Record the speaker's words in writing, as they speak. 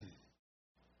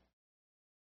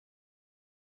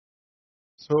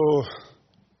So,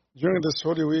 during this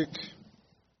Holy Week,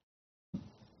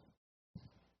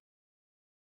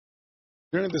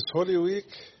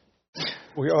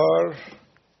 we are.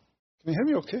 Can you hear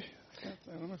me okay?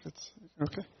 I don't know if it's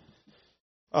okay.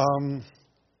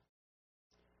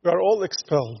 We are all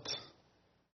expelled,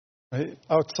 right?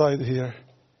 Outside here.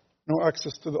 No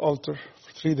access to the altar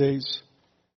for 3 days.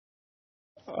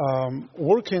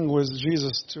 Working with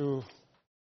Jesus to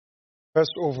pass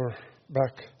over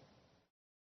back,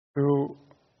 to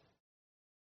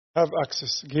have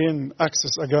access, gain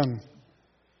access again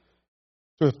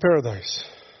to the paradise,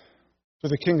 to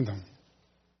the kingdom.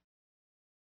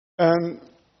 And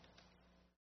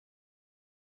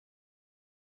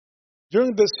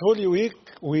during this Holy Week,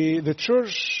 the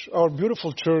church, our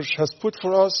beautiful church, has put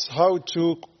for us how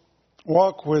to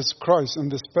walk with Christ in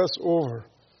this Passover.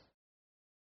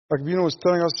 Like Bino was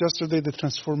telling us yesterday, the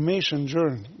transformation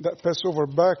journey, that Passover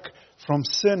back from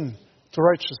sin to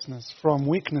righteousness, from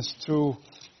weakness to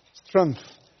strength,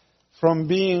 from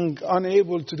being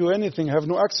unable to do anything, have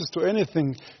no access to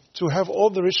anything, to have all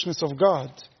the richness of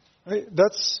God. Right?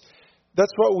 That's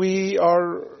what we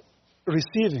are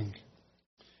receiving.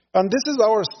 And this is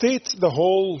our state the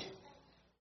whole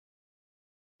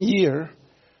year.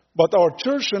 But our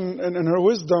church, in her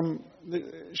wisdom,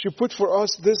 she put for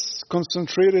us this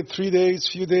concentrated 3 days,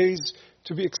 few days,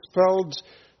 to be expelled,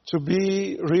 to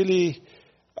be really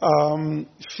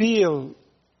feel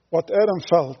what Adam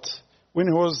felt when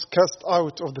he was cast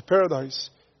out of the paradise,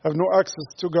 have no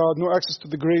access to God, no access to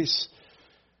the grace.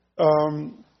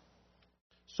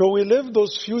 So we live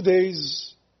those few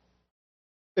days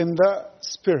in that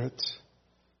spirit,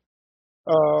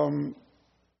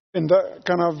 in that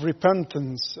kind of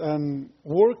repentance and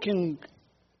working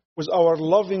with our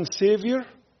loving Savior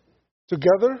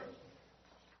together,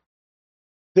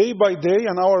 day by day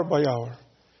and hour by hour.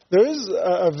 There is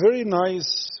a very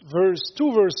nice verse,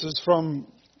 2 verses from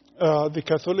the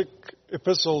Catholic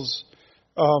epistles,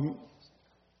 from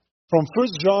 1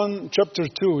 John chapter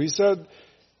 2. He said,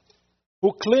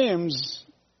 who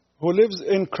lives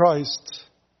in Christ,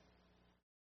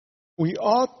 we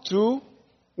ought to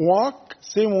walk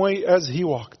same way as he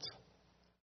walked.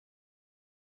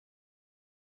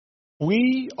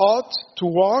 We ought to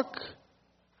walk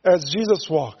as Jesus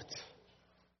walked.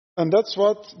 And that's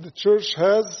what the church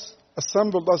has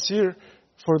assembled us here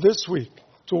for this week,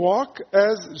 to walk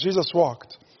as Jesus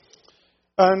walked.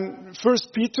 And 1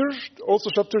 Peter, also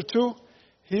chapter 2,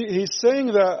 he's saying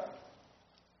that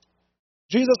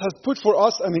Jesus has put for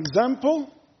us an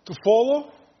example to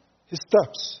follow his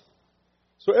steps.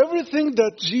 So everything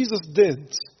that Jesus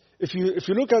did, if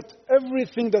you look at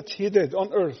everything that he did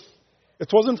on earth, it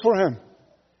wasn't for him.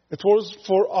 It was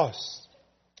for us.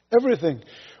 Everything.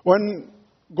 When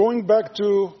going back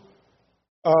to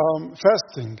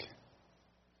fasting,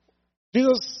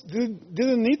 Jesus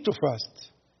didn't need to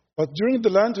fast. But during the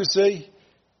Lent, we say,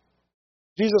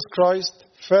 Jesus Christ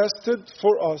fasted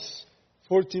for us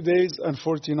 40 days and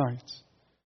 40 nights.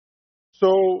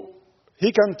 So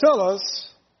he can tell us,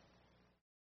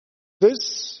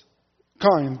 this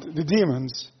kind, the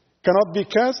demons, cannot be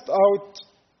cast out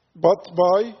but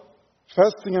by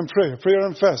fasting and prayer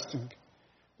and fasting.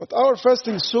 But our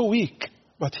fasting is so weak.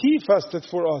 But he fasted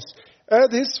for us.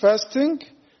 Add his fasting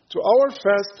to our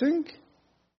fasting,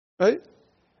 right?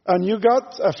 And you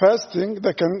got a fasting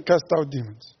that can cast out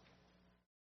demons.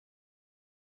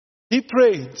 He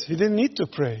prayed. He didn't need to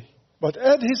pray. But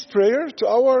add his prayer to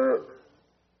our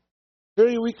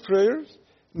very weak prayers.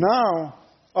 Now,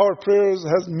 our prayers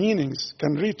has meanings,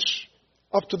 can reach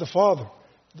up to the Father,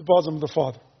 the bosom of the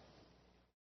Father.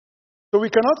 So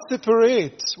we cannot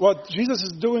separate what Jesus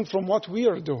is doing from what we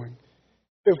are doing.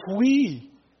 If we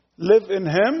live in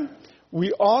him,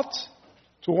 we ought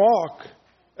to walk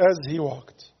as he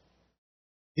walked.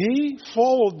 He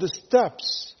followed the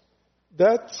steps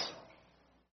that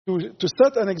to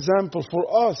set an example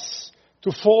for us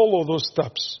to follow those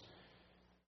steps.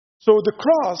 So the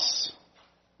cross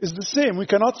is the same. We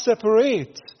cannot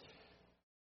separate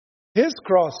his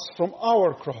cross from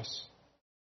our cross.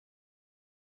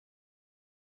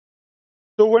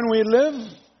 So when we live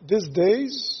these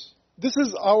days, this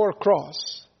is our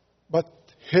cross. But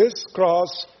his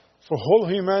cross for whole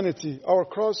humanity, our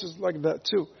cross is like that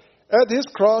too. Add his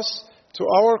cross to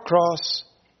our cross.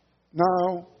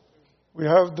 Now we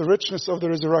have the richness of the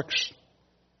resurrection.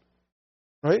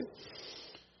 Right?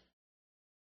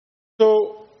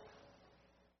 So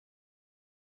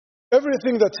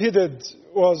everything that he did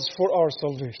was for our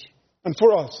salvation and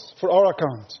for us, for our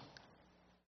account.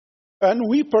 And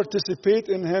we participate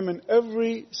in him in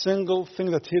every single thing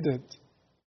that he did.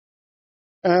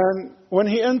 And when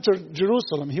he entered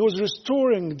Jerusalem, he was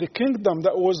restoring the kingdom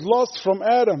that was lost from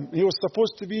Adam. He was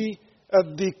supposed to be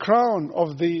at the crown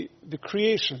of the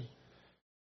creation.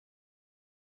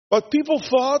 But people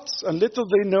thought, and little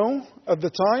they know at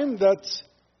the time, that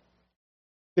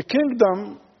the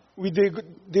kingdom,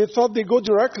 they thought they go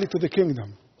directly to the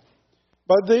kingdom.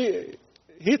 But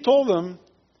he told them,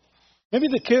 maybe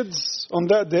the kids on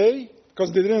that day,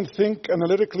 because they didn't think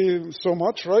analytically so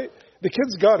much, right? The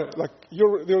kids got it. Like,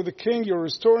 you're the king, you're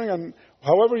restoring, and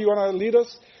however you want to lead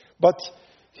us. But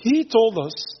he told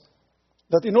us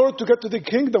that in order to get to the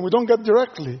kingdom, we don't get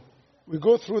directly. We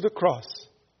go through the cross.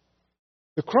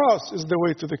 The cross is the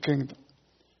way to the kingdom.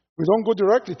 We don't go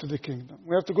directly to the kingdom.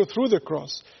 We have to go through the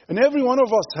cross. And every one of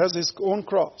us has his own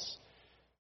cross.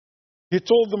 He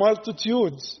told the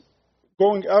multitudes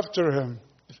going after him,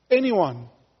 if anyone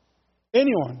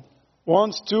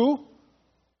wants to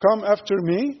come after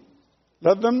me,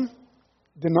 let them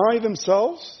deny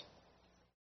themselves,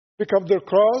 pick up their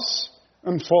cross,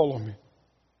 and follow me.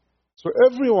 So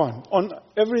everyone, on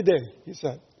every day, he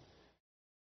said,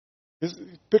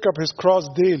 pick up his cross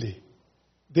daily,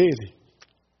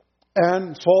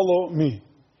 and follow me.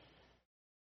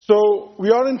 So we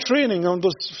are in training on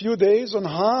those few days on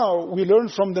how we learn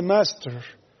from the Master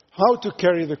how to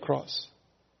carry the cross.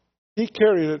 He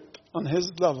carried it on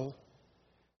his level,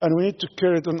 and we need to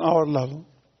carry it on our level.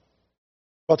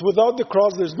 But without the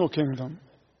cross, there's no kingdom.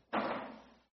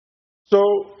 So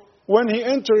when he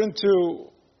entered into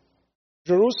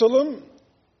Jerusalem,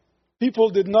 people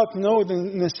did not know the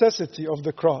necessity of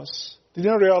the cross. They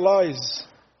didn't realize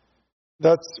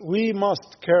that we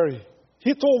must carry.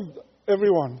 He told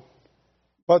everyone,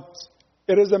 but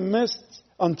it is a mist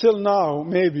until now,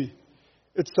 maybe.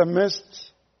 It's a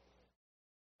mist,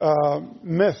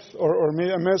 myth, or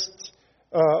maybe a mist,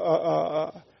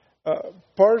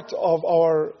 part of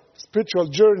our spiritual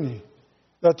journey,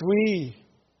 that we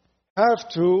have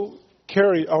to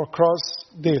carry our cross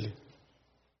daily.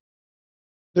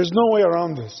 There's no way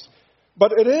around this.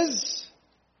 But it is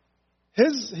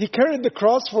he carried the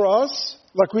cross for us.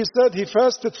 Like we said, he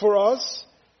fasted for us.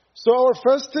 So our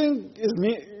fasting is,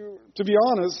 to be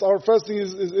honest, our fasting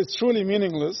is truly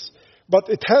meaningless. But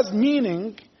it has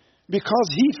meaning because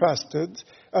he fasted,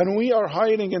 and we are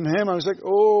hiding in him. I was like,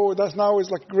 oh, that's now is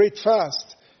like great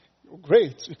fast.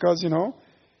 Great, because you know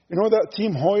that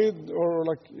Team Hoyd, or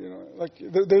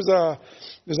there's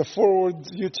a forward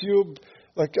YouTube,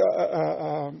 like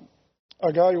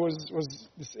a guy was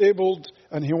disabled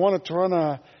and he wanted to run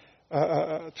a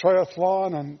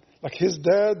triathlon, and like his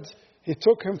dad, he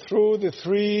took him through the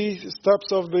 3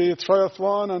 steps of the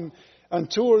triathlon, and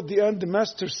toward the end, the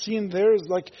master scene there is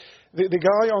like the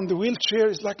guy on the wheelchair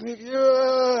is like,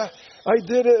 yeah, I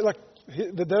did it. Like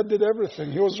the dad did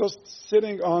everything. He was just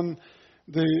sitting on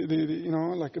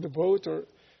the boat,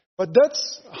 but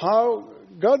that's how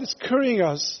God is carrying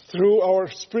us through our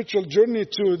spiritual journey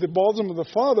to the bosom of the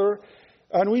Father.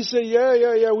 And we say,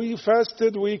 yeah, we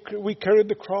fasted, we carried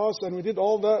the cross, and we did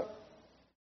all that.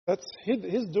 That's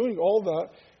He's doing all that.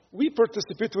 We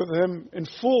participate with Him in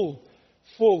full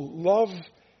love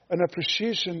and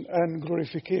appreciation and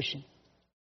glorification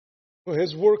for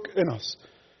His work in us.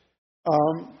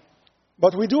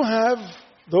 But we do have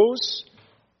those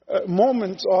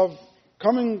moments of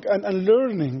coming and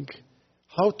learning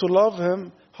how to love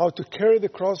Him, how to carry the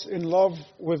cross in love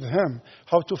with Him,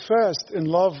 how to fast in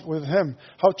love with Him,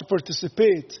 how to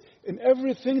participate in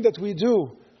everything that we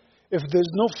do. If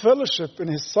there's no fellowship in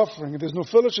His suffering, if there's no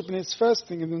fellowship in His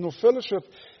fasting, if there's no fellowship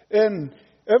in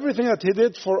everything that He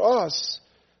did for us,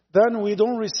 then we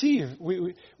don't receive.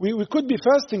 We could be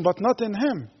fasting, but not in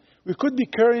Him. We could be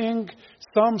carrying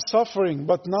some suffering,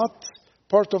 but not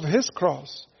part of His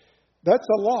cross. That's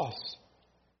a loss.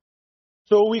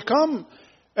 So we come,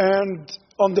 and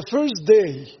on the first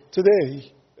day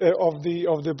today of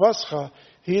the Pascha,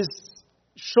 He's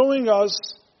showing us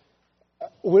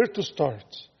where to start.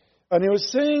 And He was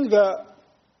saying that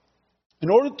in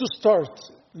order to start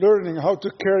learning how to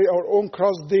carry our own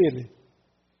cross daily,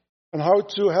 and how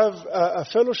to have a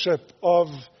fellowship of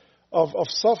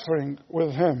suffering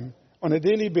with Him on a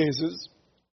daily basis,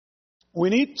 we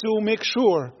need to make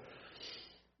sure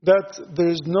that there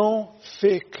is no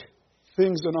fake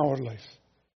things in our life.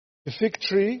 The fig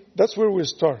tree, that's where we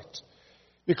start.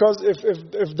 Because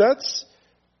if that's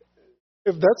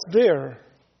there,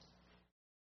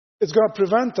 it's going to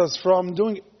prevent us from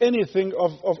doing anything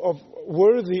of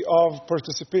worthy of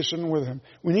participation with Him.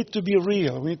 We need to be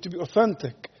real. We need to be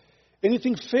authentic.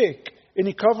 Anything fake,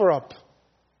 any cover-up,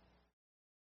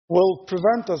 will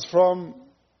prevent us from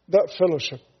that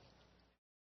fellowship.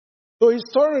 So He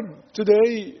started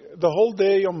today, the whole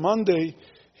day on Monday,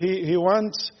 he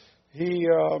went,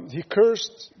 he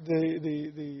cursed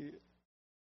the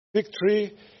fig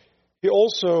tree. He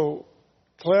also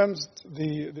cleansed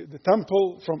the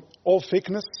temple from all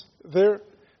fakeness there,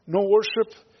 no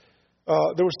worship.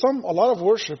 There was a lot of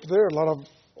worship there, a lot of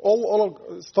all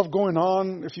of stuff going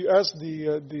on. If you ask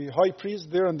the high priest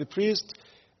there and the priest,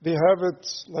 they have it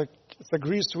like it's a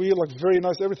greased wheel, like very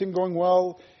nice, everything going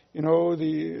well. You know,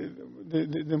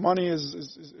 the money is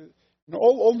you know,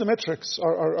 all the metrics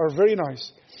are very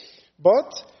nice.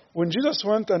 But when Jesus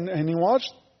went and he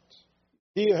watched,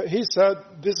 he said,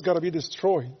 this got to be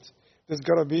destroyed. This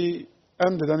got to be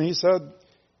ended. And he said,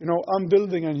 you know, I'm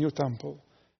building a new temple.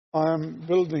 I'm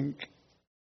building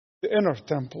the inner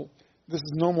temple. This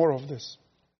is no more of this.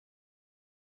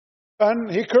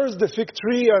 And he cursed the fig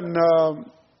tree, and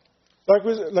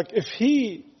like if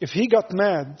he got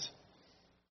mad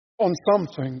on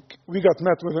something, we got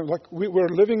mad with him. Like we're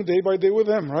living day by day with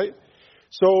him, right?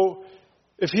 So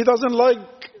if he doesn't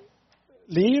like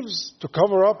leaves to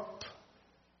cover up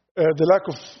the lack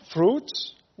of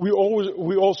fruits, we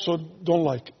also don't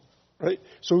like it, right?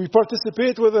 So we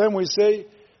participate with him. We say,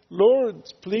 Lord,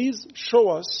 please show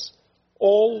us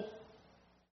all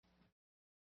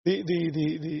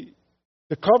the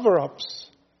cover-ups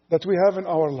that we have in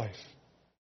our life.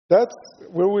 That's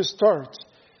where we start.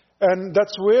 And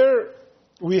that's where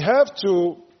we have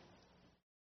to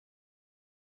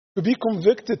be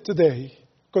convicted today,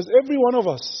 because every one of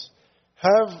us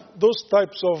have those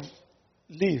types of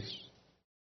leaves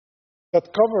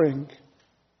that covering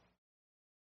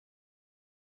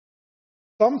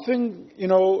something, you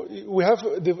know, we have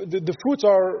the fruits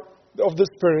are of the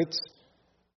Spirit: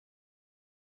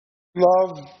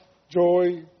 love,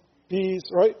 joy, peace,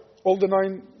 right? All the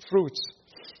 9 fruits.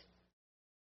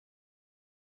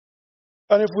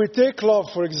 And if we take love,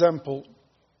 for example,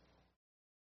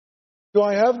 do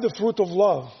I have the fruit of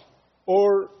love?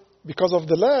 Or because of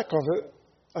the lack of it,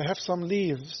 I have some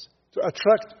leaves to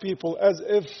attract people as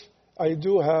if I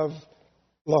do have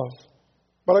love.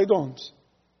 But I don't.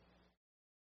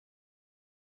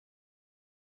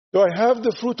 Do I have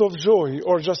the fruit of joy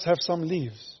or just have some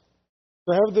leaves?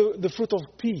 Do I have the fruit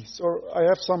of peace or I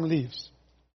have some leaves?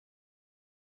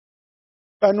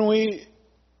 And we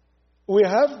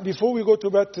have, before we go to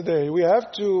bed today, we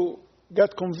have to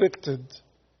get convicted,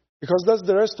 because that's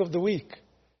the rest of the week.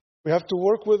 We have to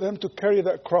work with him to carry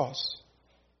that cross.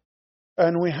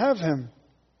 And we have him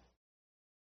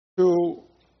to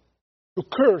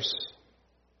curse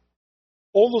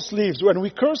all those leaves. And we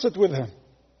curse it with him.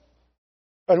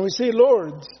 And we say,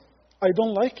 Lord, I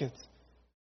don't like it.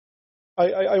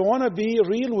 I want to be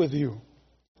real with you.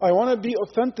 I want to be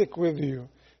authentic with you.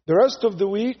 The rest of the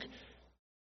week,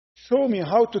 show me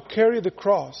how to carry the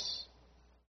cross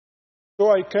so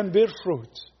I can bear fruit.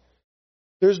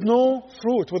 There's no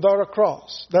fruit without a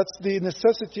cross. That's the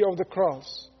necessity of the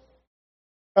cross.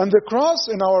 And the cross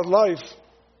in our life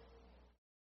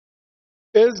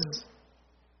is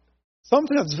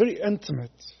something that's very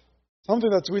intimate.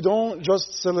 Something that we don't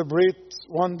just celebrate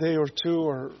one day or two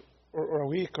or a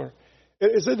week. Or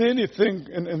it's a daily thing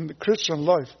in the Christian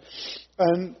life.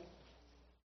 And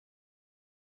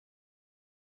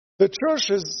the church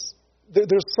is,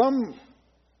 there's some,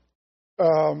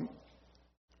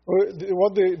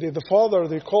 what the Father,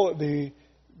 they call it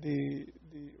the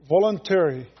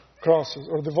voluntary crosses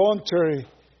or the voluntary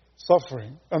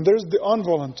suffering. And there's the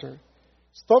involuntary.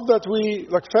 Stuff that we,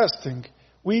 like fasting,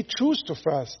 we choose to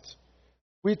fast.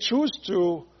 We choose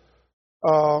to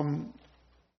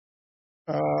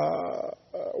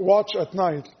watch at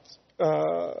night,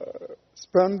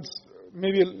 spend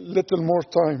maybe a little more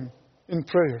time in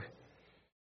prayer,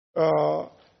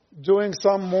 doing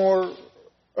some more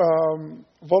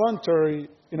voluntary,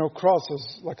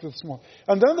 crosses like this one.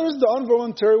 And then there's the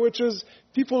involuntary, which is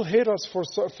people hate us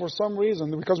for some reason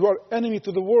because we are enemy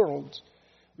to the world.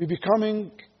 We're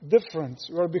becoming different.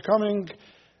 We are becoming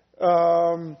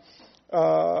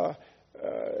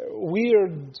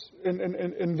weird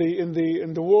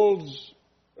in the world's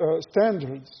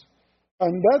standards,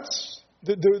 and that's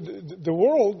the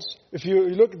world. If you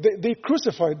look, they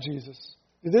crucified Jesus.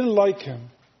 They didn't like him,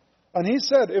 and he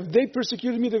said, "If they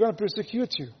persecuted me, they're going to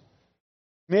persecute you."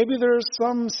 Maybe there is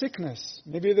some sickness.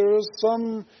 Maybe there is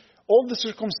all the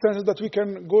circumstances that we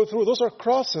can go through. Those are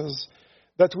crosses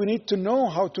that we need to know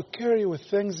how to carry with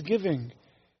thanksgiving,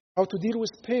 how to deal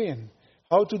with pain,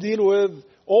 how to deal with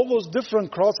all those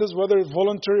different crosses, whether it's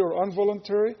voluntary or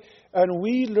involuntary. And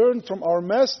we learn from our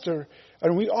Master,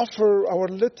 and we offer our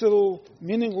little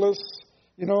meaningless,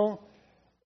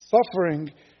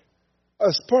 suffering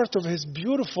as part of his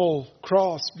beautiful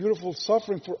cross, beautiful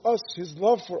suffering for us, his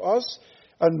love for us.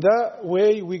 And that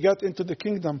way we get into the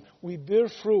kingdom. We bear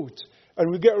fruit. And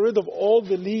we get rid of all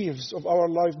the leaves of our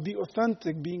life. Be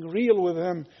authentic, being real with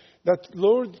Him. That,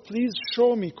 Lord, please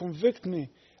show me, convict me.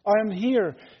 I am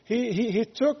here. He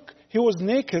was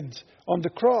naked on the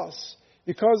cross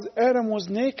because Adam was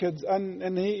naked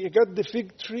and he got the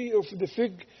fig tree of the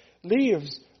fig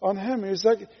leaves on him. He's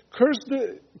like, curse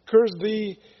the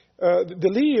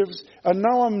leaves, and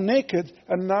now I'm naked,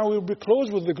 and now we'll be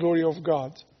clothed with the glory of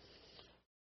God.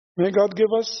 May God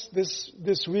give us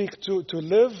this week to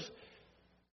live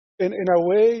in a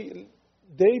way,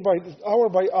 hour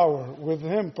by hour, with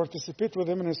Him, participate with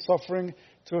Him in His suffering.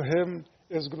 To Him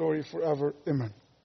is glory forever. Amen.